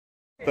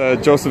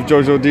Joseph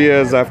Jojo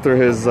Diaz after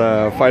his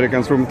fight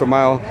against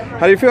Tamayo.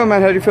 How do you feel,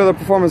 man? How do you feel the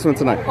performance went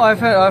tonight? Oh,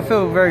 I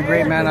feel very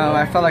great, man.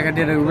 I felt like I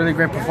did a really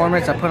great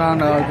performance. I put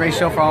on a great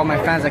show for all my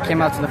fans that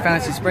came out to the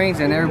Fantasy Springs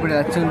and everybody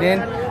that tuned in.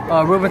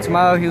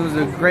 Tamayo, he was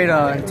a great,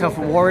 tough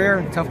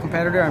warrior, tough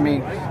competitor. I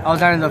mean, I was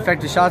not in the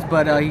effective shots,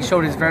 but he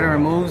showed his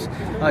veteran moves.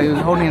 He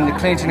was holding in the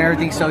clinch and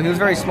everything, so he was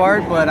very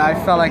smart, but I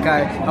felt like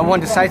I won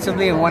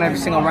decisively and won every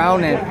single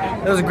round,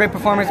 and it was a great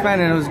performance, man,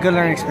 and it was a good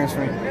learning experience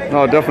for me.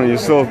 No, definitely.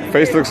 Your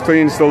face looks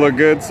clean, still look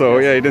good, so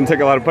yeah, you didn't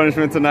take a lot of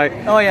punishment tonight.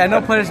 Oh yeah, no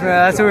punishment.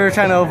 That's what we were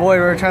trying to avoid.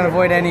 We were trying to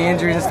avoid any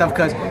injuries and stuff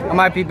because I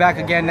might be back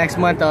again next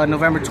month,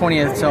 November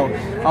 20th, so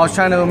I was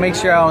trying to make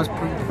sure I was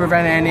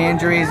preventing any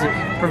injuries,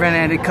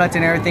 preventing any cuts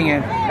and everything,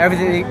 and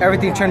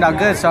everything turned out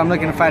good, so I'm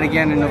looking to fight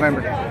again in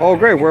November. Oh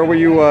great, where will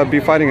you be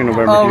fighting in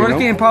November? We're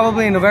looking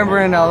probably in November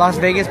in Las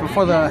Vegas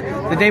before the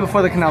day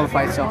before the Canelo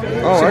fight, so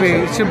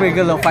it should be a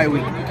good little fight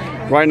week.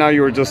 Right now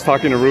you were just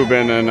talking to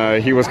Ruben,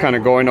 and he was kind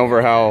of going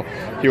over how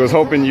he was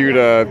hoping you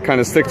to kind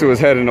of stick to his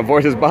head and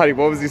avoid his body.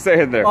 What was he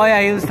saying there? Oh yeah,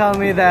 he was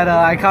telling me that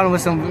I caught him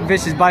with some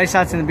vicious body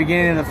shots in the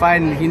beginning of the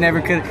fight, and he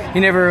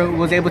never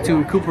was able to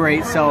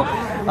recuperate. So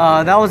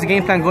that was the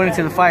game plan going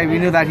into the fight. We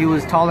knew that he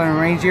was taller and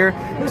rangier,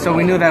 so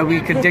we knew that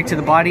we could dig to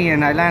the body,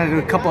 and I landed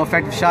a couple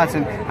effective shots,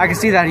 and I could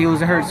see that he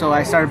was hurt, so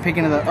I started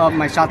picking up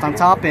my shots on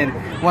top and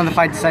won the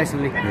fight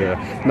decisively.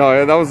 Yeah,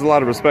 no, that was a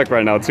lot of respect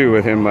right now too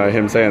with him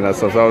saying that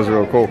stuff. That was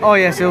real cool. Oh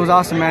yes, it was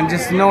awesome, man.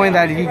 Just knowing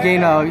that he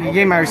gained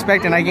my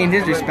respect and I gained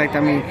his respect. I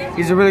mean,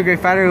 he's a really great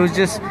fighter. It was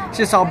just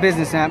all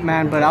business,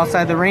 man. But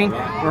outside the ring,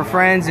 we're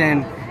friends,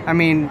 and I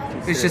mean,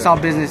 it's just all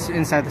business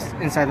inside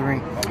the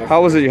ring.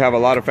 How was it? You have a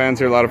lot of fans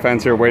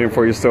here, waiting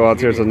for you still out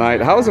here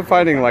tonight. How was it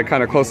fighting like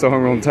kind of close to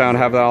hometown,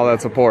 having all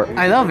that support?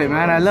 I love it,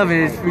 man. I love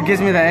it. It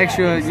gives me that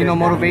extra,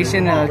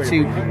 motivation to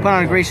put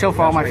on a great show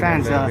for all my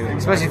fans,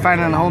 especially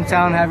fighting in the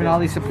hometown, having all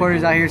these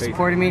supporters out here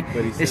supporting me.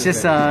 It's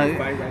just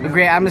a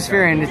great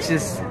atmosphere, and it's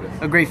just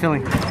a great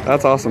feeling.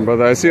 That's awesome,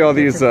 brother. I see all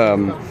these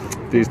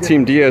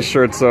Team Diaz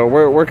shirts.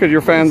 Where could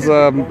your fans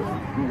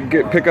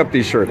pick up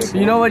these shirts?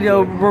 You know what?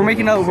 We're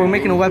making a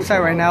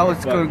website right now.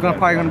 It's probably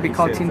going to be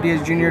called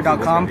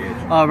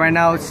TeamDiazJr.com. Right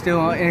now, it's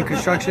still in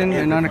construction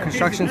and under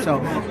construction,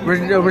 so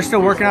we're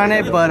still working on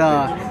it. But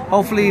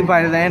hopefully,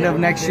 by the end of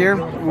next year,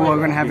 we're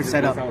going to have it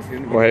set up.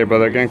 Well, hey,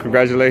 brother. Again,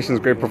 congratulations,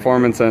 great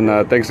performance,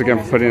 and thanks again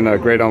for putting a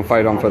great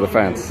fight on for the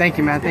fans. Thank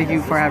you, man. Thank you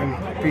for having me.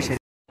 Appreciate it.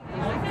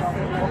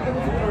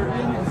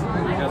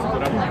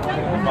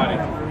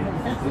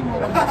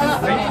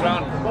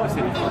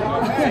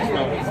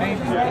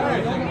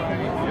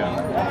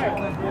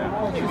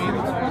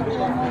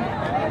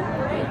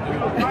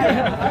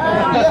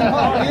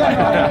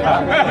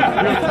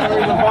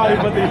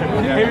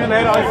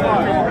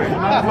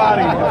 The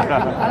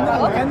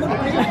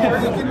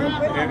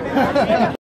body.